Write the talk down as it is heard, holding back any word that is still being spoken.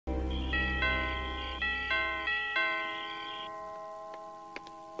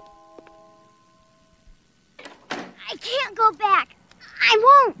go back. I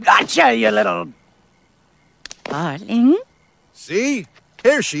won't. Gotcha, you little... Darling? See?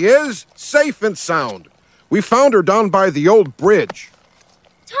 Here she is, safe and sound. We found her down by the old bridge.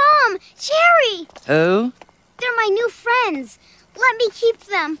 Tom, Jerry. Who? They're my new friends. Let me keep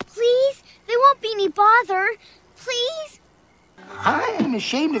them, please. They won't be any bother. Please? I am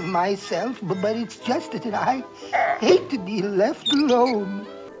ashamed of myself, but it's just that I hate to be left alone.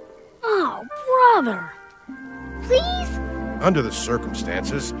 Oh, brother. Please? Under the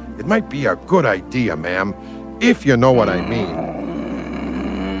circumstances, it might be a good idea, ma'am, if you know what I mean.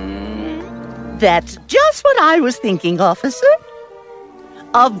 That's just what I was thinking, officer.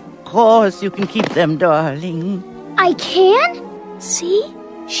 Of course you can keep them, darling. I can? See?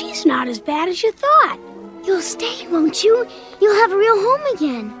 She's not as bad as you thought. You'll stay, won't you? You'll have a real home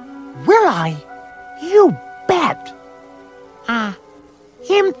again. Will I? You bet.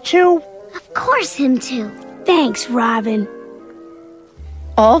 Him too? Of course, him too. Thanks, Robin.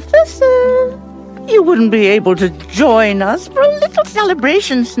 Officer, you wouldn't be able to join us for a little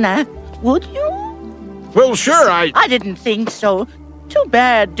celebration snack, would you? Well, sure, I didn't think so. Too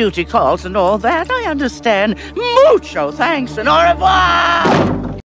bad duty calls and all that, I understand. Mucho thanks and au revoir!